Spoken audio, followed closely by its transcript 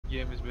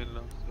game has been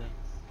launched. Yeah.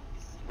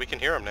 We can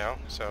hear him now,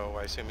 so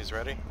I assume he's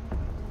ready.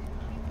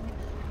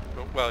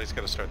 Well, he's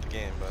got to start the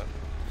game, but...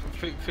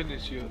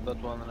 Finish you that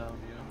one round,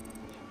 you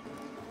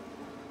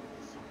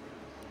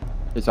know.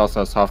 He's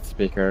also a soft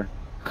speaker.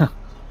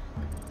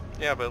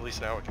 Yeah, but at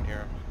least now we can hear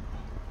him.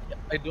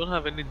 I don't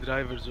have any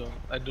drivers on.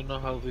 I don't know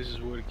how this is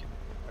working,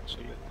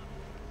 actually.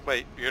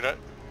 Wait, you're not...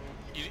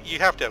 You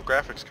have to have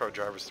graphics card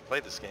drivers to play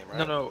this game,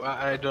 right? No,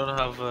 I don't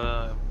have,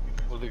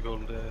 what they call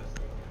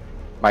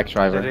Mic the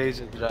driver.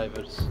 Razer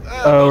drivers.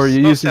 Are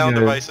you those using sound a-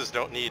 devices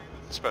don't need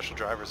special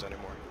drivers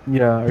anymore.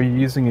 Yeah, are you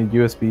using a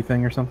USB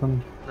thing or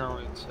something? No,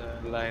 it's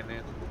line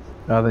in.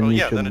 Oh, then Oh you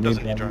yeah, then shouldn't it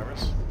doesn't need them.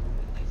 drivers.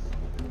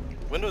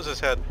 Windows has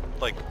had,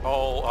 like,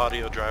 all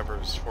audio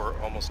drivers for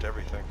almost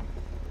everything.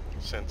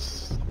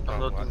 Since...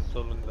 I'm not what?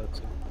 installing that.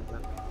 So.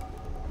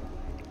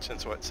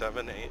 Since what,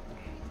 7, 8?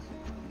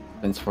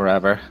 Since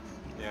forever.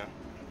 Yeah.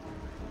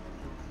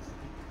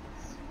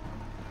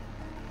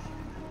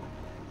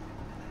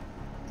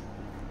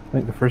 I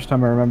think the first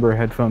time I remember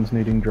headphones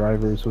needing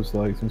drivers was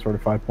like some sort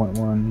of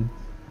 5.1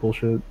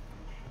 bullshit.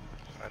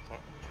 5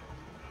 point.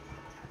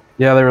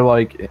 Yeah, they were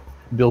like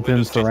built-in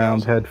Windows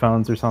surround 2000.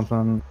 headphones or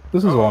something.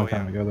 This was a Oh, long yeah.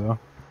 time ago though.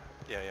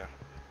 Yeah, yeah.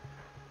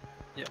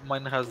 Yeah,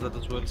 mine has that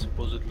as well,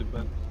 supposedly,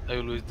 but I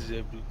always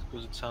disable it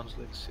because it sounds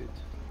like shit.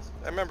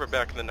 I remember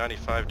back in the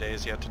 95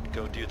 days you had to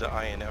go do the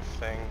INF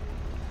thing,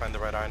 find the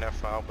right INF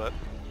file, but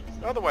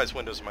otherwise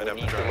Windows might have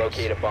the Need to drivers.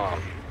 locate a bomb.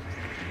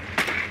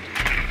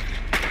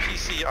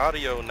 PC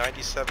Audio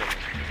 97.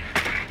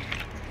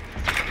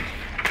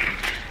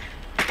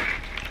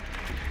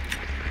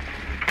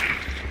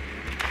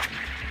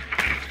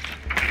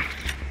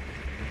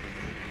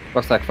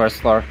 Looks like first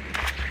floor.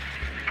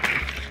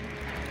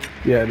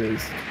 Yeah, it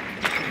is.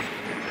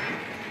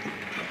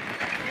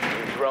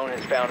 Your drone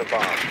has found a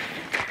bomb.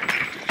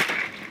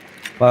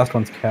 Last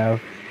one's Cav.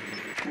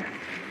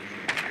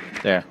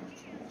 There.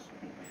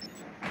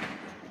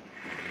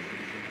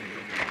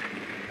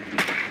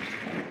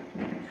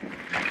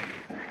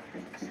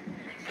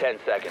 Ten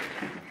seconds.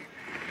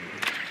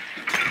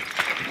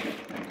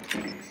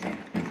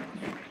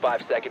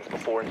 5 seconds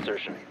before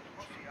insertion.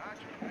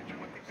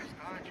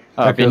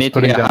 If you Echo's need to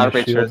putting get down out the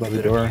of shield picture. by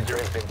the door. Diffuser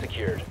has been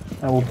secured.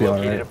 That will be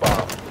Located alright. a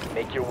bomb.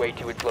 Make your way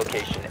to its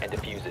location and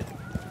defuse it.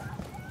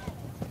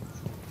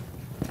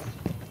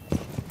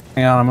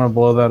 Hang on, I'm gonna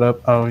blow that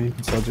up. Oh, you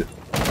can sludge it.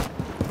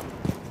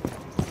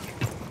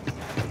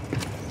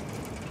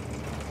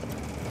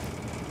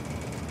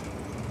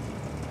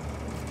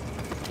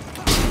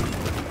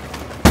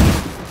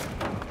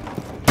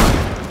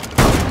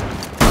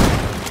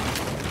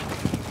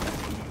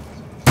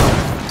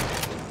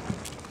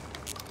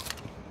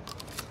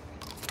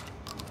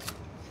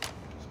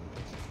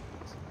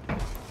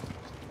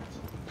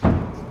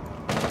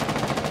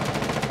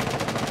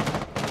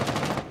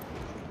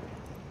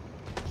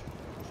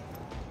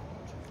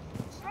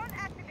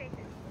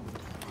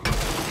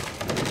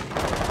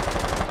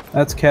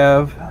 That's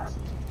Cav.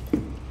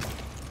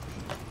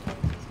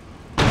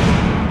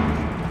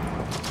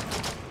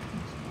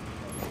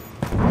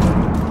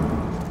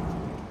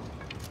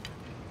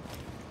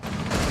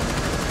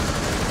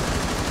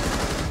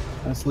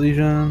 That's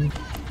Legion.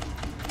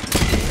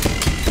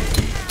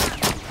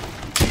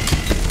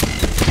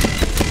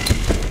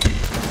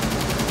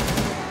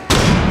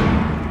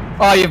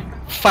 Oh, you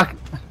fuck.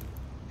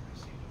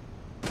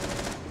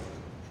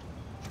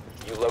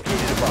 You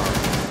located a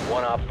bomb.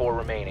 1 op 4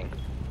 remaining.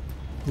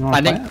 You wanna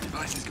I think.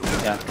 plant?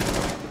 Yeah.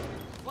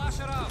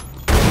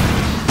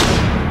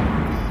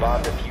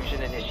 Bomb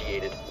diffusion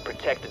initiated.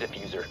 Protect the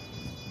diffuser.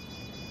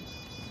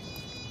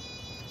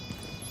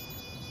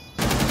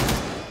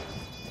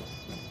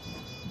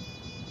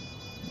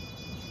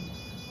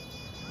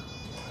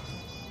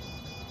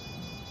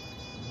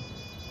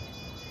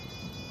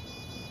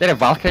 Did a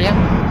Valkyrie? Yeah,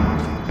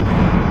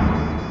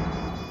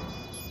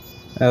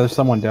 there's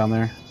someone down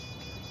there.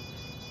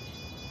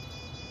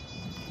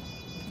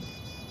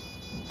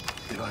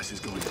 Device is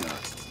going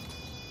nuts.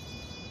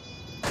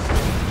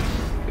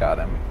 Got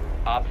him.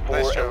 Op 4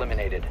 Nice job.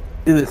 eliminated.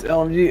 Dude, this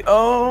LMG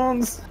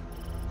owns.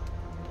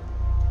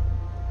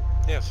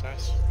 Yes,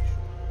 nice.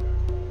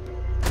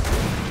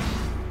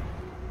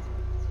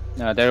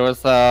 No, there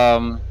was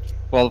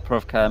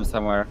bulletproof cam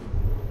somewhere.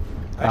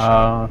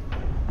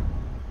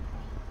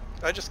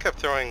 I just kept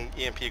throwing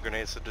EMP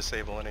grenades to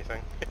disable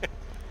anything.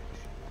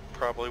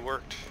 Probably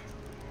worked.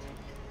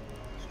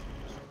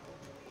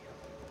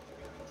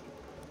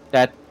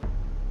 That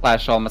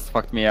flash almost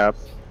fucked me up.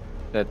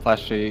 That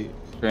flash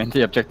during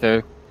the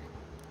objective.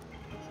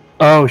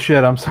 Oh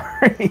shit, I'm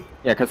sorry.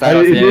 Yeah, because I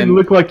was It didn't in.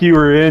 look like you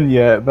were in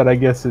yet, but I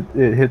guess it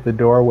hit the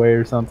doorway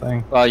or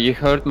something. Well, you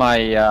heard my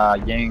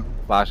Ying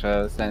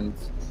flashes, and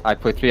I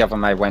put 3 of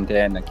them. I went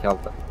in and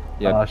killed them.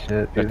 Oh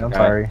shit, dude, the I'm guy.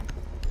 sorry.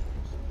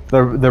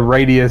 The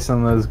radius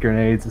on those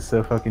grenades is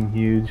so fucking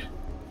huge.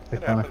 I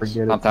It kind of happens.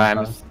 forget it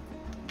Sometimes.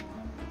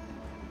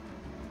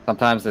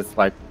 Sometimes it's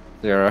like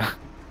 0.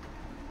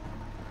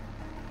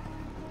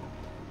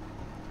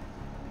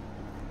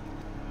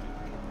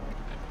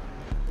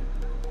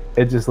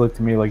 It just looked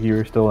to me like you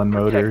were still in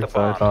Protect motor, the so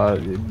I bomb. thought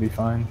it'd be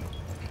fine.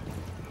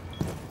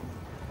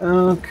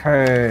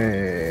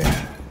 Okay.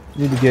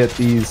 Need to get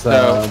these So,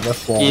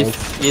 left walls.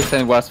 East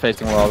and west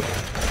facing walls.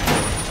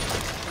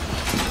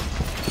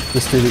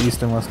 Just do the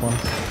east and west one.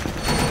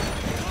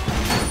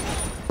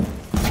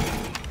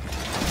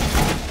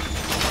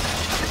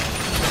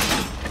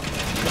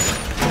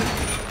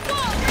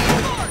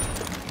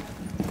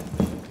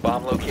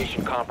 Bomb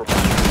location compromised.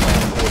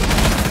 Plan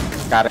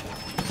accordingly. Got it.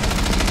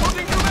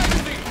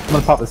 I'm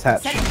gonna pop this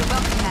hatch. Setting the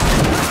welcome mat.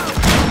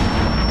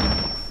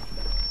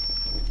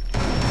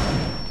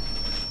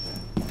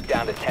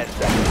 Down to 10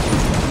 seconds.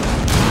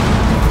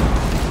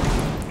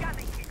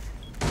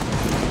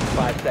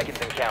 5 seconds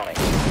and counting.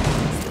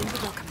 Setting the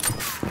welcome mat.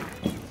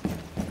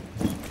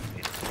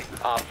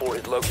 Op 4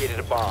 has located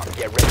a bomb.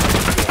 Get ready to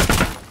begin.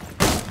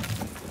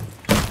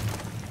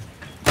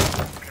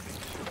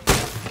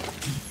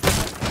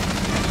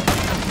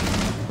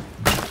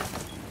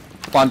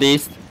 Spawned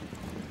east.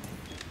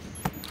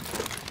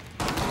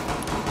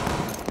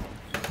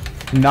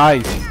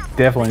 Nice.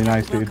 Definitely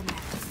nice, dude. Welcome mat.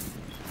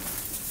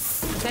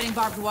 Setting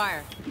barbed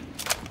wire.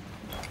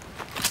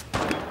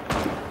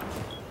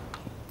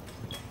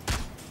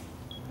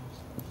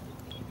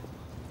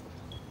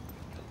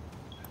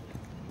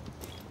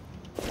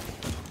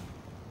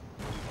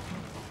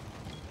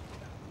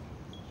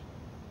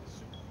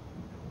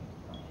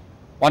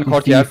 One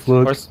courtyard, thief,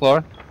 look. first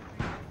floor.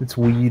 It's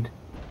weed.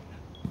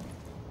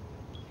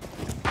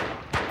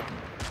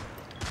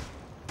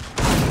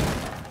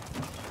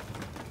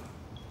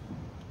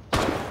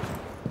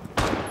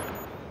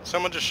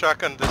 Someone just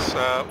shotgunned this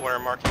where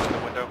I'm marking in the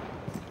window.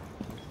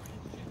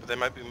 But they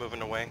might be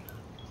moving away.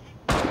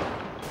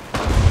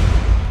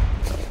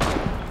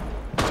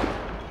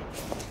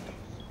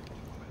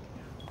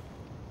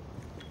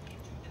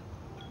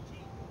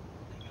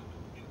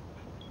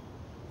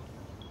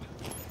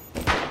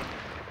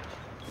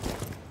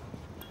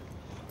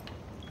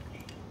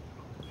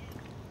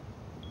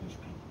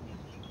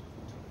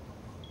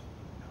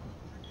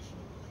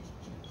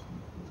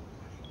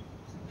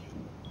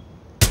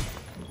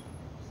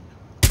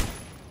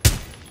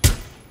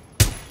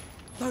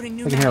 Loading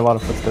new I can hear a mag. lot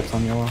of footsteps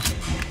on yellow.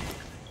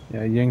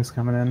 Yeah, Ying's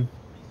coming in.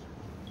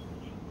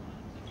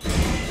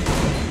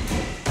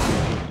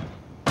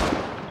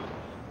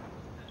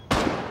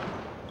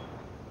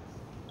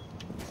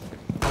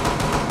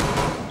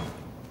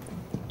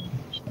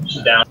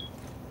 Down.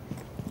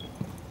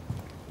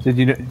 Did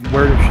you know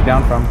where is she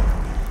down from?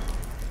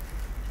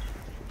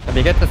 Can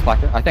we get this black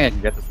here? I think I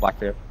can get this black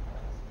here.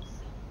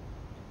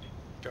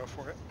 Go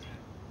for it.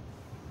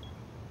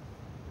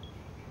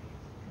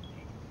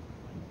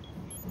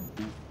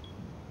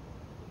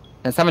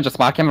 Can someone just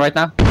mark him right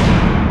now?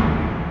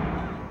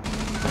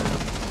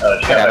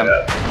 She got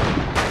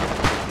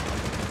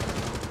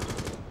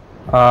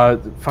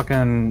him.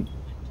 Fucking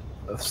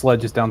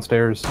sledge is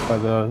downstairs by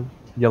the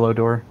yellow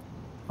door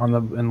on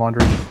the in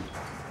laundry.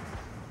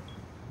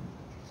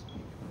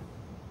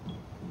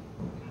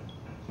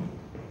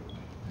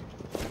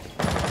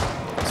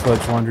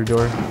 Sledge laundry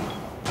door.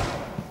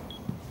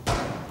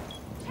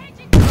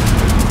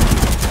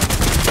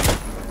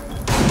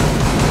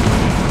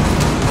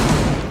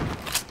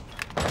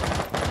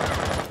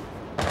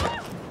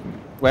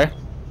 Where?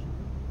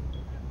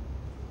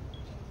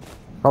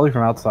 Probably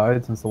from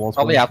outside since the wall's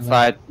Probably closed.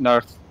 outside,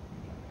 north.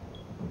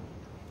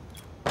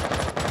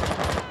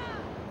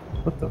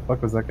 What the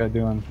fuck was that guy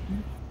doing?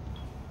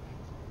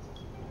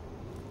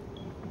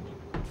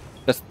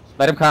 Just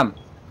let him come.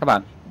 Come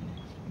on.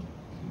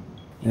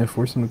 Yeah,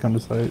 force him to come to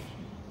site.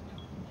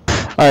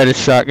 I had a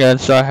shotgun,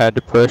 so I had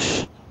to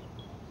push.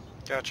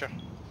 Gotcha.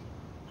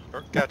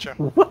 Gotcha.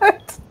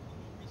 What?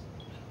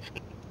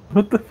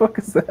 What the fuck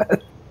is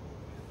that?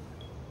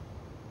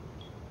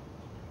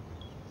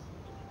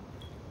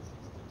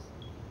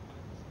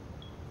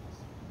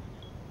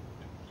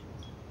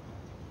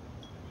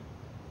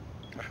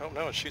 I hope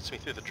no one shoots me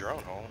through the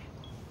drone hole.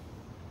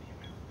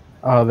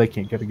 Oh, they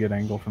can't get a good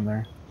angle from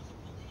there.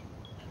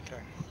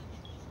 Okay.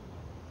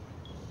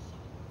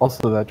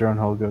 Also, that drone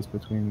hole goes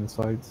between the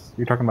sites.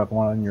 You're talking about the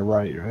one on your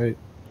right, right?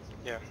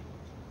 Yeah.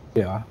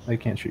 Yeah, they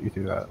can't shoot you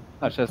through that.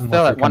 No, it's just Unless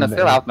still, they're one is coming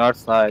still down. out north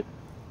side.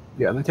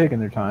 Yeah, they're taking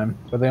their time,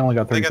 but they only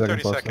got 30 They got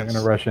seconds 30 left. So they're seconds.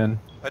 gonna rush in.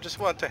 I just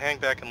want to hang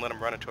back and let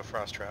them run into a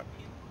frost trap.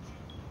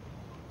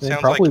 They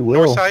Sounds probably like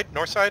will. north side,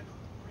 north side.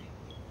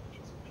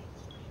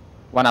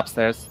 One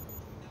upstairs.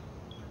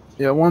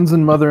 Yeah, one's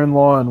in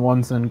mother-in-law and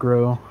one's in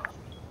grow.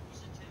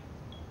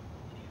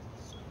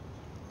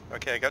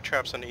 Okay, I got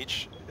traps on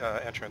each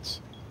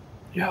entrance.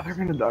 Yeah, they're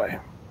gonna die.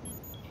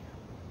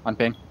 One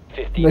ping.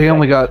 15 They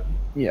only seconds. got,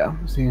 yeah,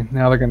 see,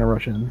 now they're gonna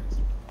rush in.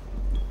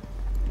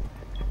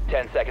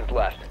 10 seconds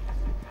left.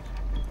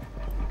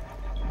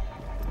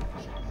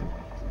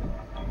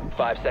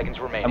 5 seconds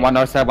remaining. And one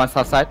north side, one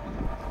south side.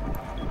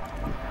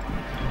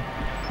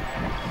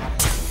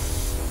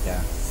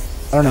 Yeah.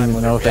 I don't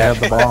even know if they have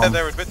the bomb.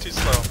 They were a bit too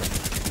slow.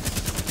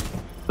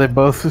 They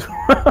both...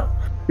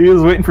 He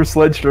was waiting for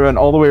Sledge to run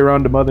all the way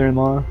around to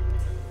mother-in-law.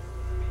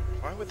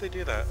 Why would they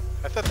do that?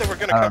 I thought they were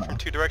gonna come from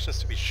 2 directions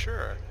to be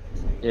sure.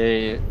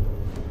 They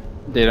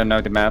don't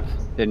know the map,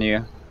 didn't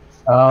you?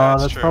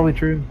 That's true. probably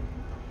true.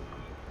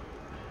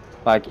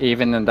 Like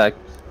even in like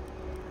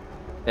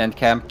end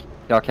camp,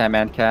 kill cam,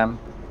 end cam,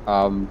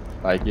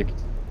 like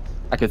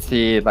I could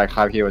see like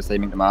how he was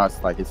aiming the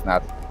mouse. Like it's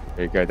not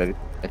very good at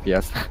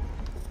FPS.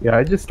 Yeah,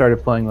 I just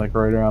started playing like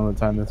right around the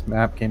time this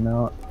map came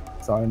out,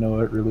 so I know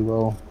it really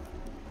well.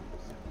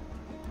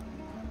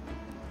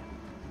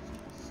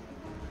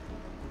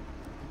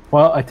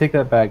 Well, I take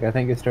that back. I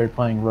think I started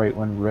playing right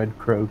when Red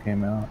Crow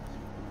came out.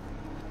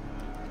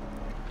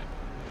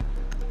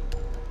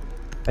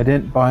 I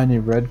didn't buy any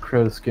Red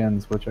Crow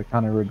skins, which I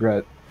kind of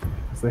regret,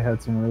 because they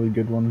had some really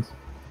good ones.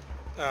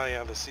 Oh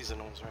yeah, the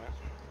seasonals, right?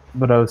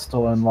 But I was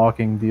still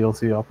unlocking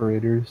DLC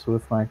operators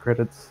with my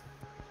credits.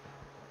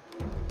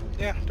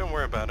 Yeah, don't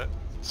worry about it.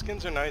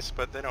 Skins are nice,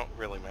 but they don't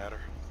really matter.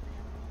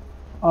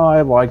 I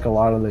like a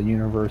lot of the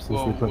universes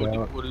Whoa, they put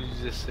out. what did you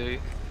just say?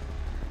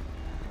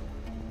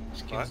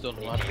 Skins don't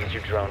Need matter. to use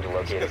your drone to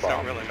locate a Skins don't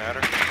bomb. really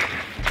matter.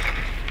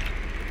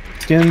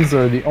 Skins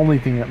are the only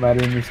thing that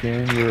matter in this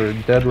game. You're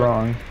dead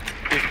wrong.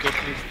 TikTok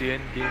is the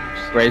end games.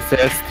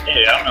 Racist.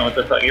 Hey, I don't know what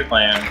the fuck you're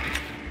playing.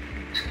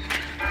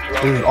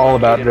 This is all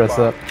about dress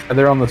up. And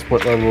they're on the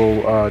split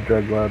level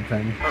drug lab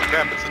thing. Oh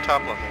crap, it's the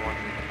top level one.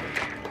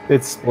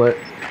 It's split.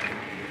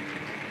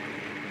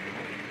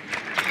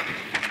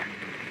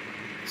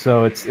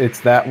 So it's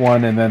that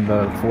one and then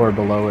the floor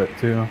below it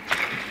too.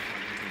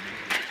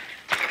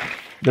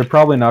 They're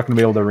probably not going to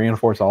be able to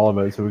reinforce all of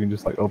it, so we can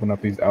just like open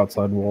up these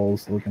outside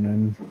walls looking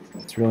in.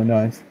 It's really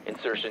nice.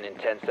 Insertion in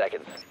 10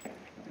 seconds.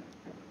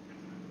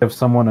 Have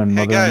someone in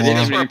Hey guys,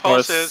 Mother-in-law. guess where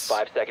Pulse Reinforce. is?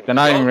 5 seconds. They're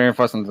not to even go.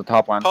 reinforcing the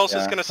top one. Pulse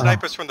Yeah. is gonna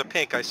snipe us from the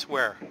pink, I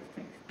swear.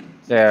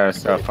 They're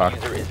so The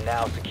fucked. diffuser is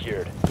now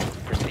secured.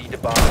 Proceed to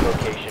bomb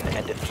location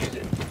and defuse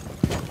it.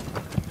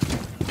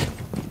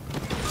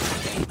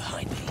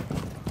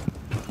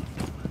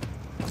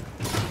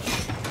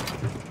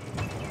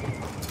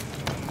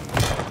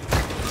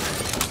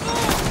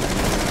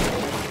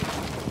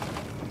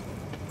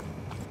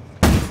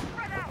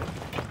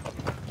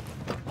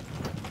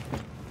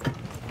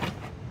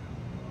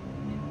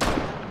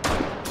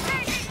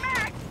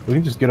 We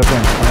can just get up there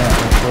and plant.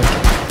 Actually.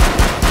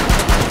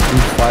 We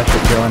can flash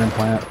it, go in and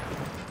plant.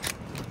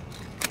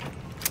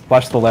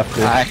 Flash to the left,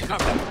 dude.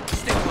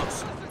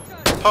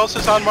 Pulse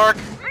is on mark.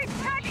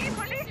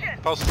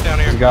 Pulse is down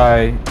There's a here.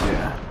 guy,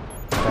 yeah,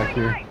 back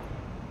here.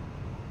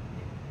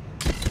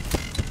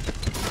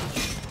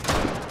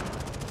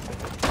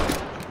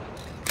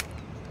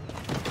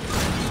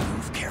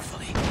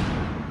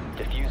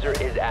 Diffuser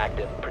is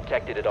active.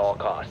 Protected at all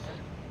costs.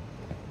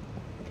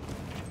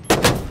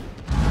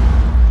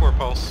 Poor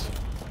Pulse.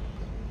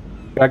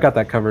 I got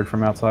that covered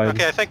from outside.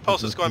 Okay, I think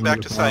Pulse is going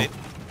back to site.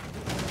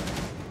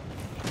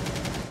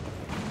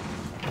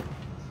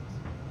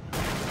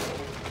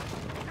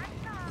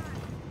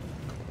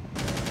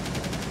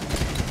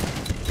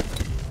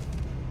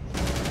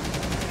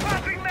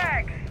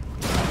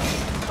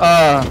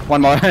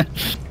 One more.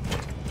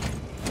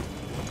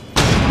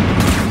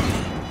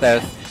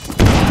 There's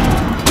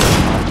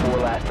 4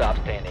 last stop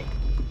standing.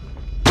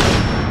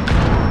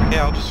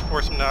 Yeah, I'll just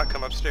force him not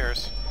come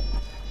upstairs.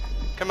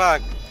 Come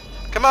on.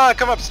 Come on,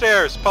 come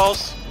upstairs,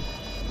 Pulse.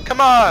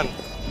 Come on.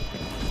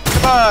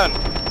 Come on.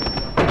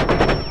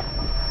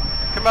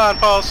 Come on,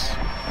 Pulse.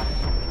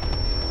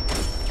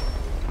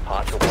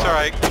 Hostile It's bomb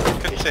alright.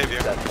 diffusion Couldn't mission save you.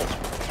 successful.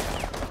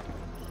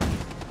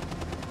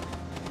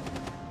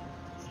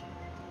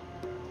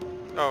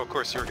 Oh, of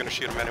course you were gonna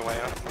shoot him anyway,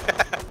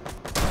 huh?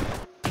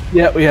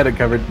 Yeah, we had it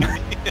covered.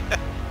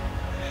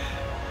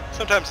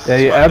 Sometimes it's Yeah,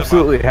 you smart to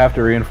absolutely have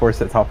to reinforce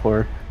that top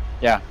floor.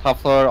 yeah, top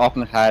floor,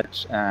 open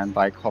hatch, and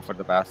like hope for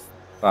the best.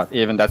 But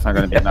even that's not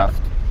gonna be enough.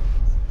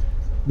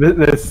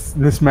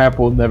 This map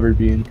will never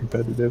be in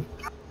competitive.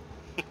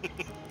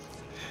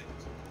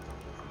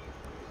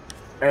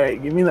 Hey,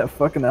 give me that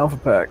fucking alpha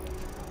pack.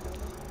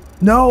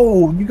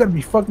 No, you gotta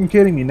be fucking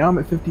kidding me. Now I'm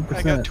at 50%.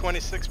 I got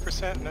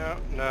 26%.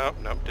 No,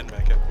 didn't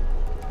make it.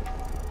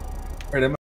 Alright,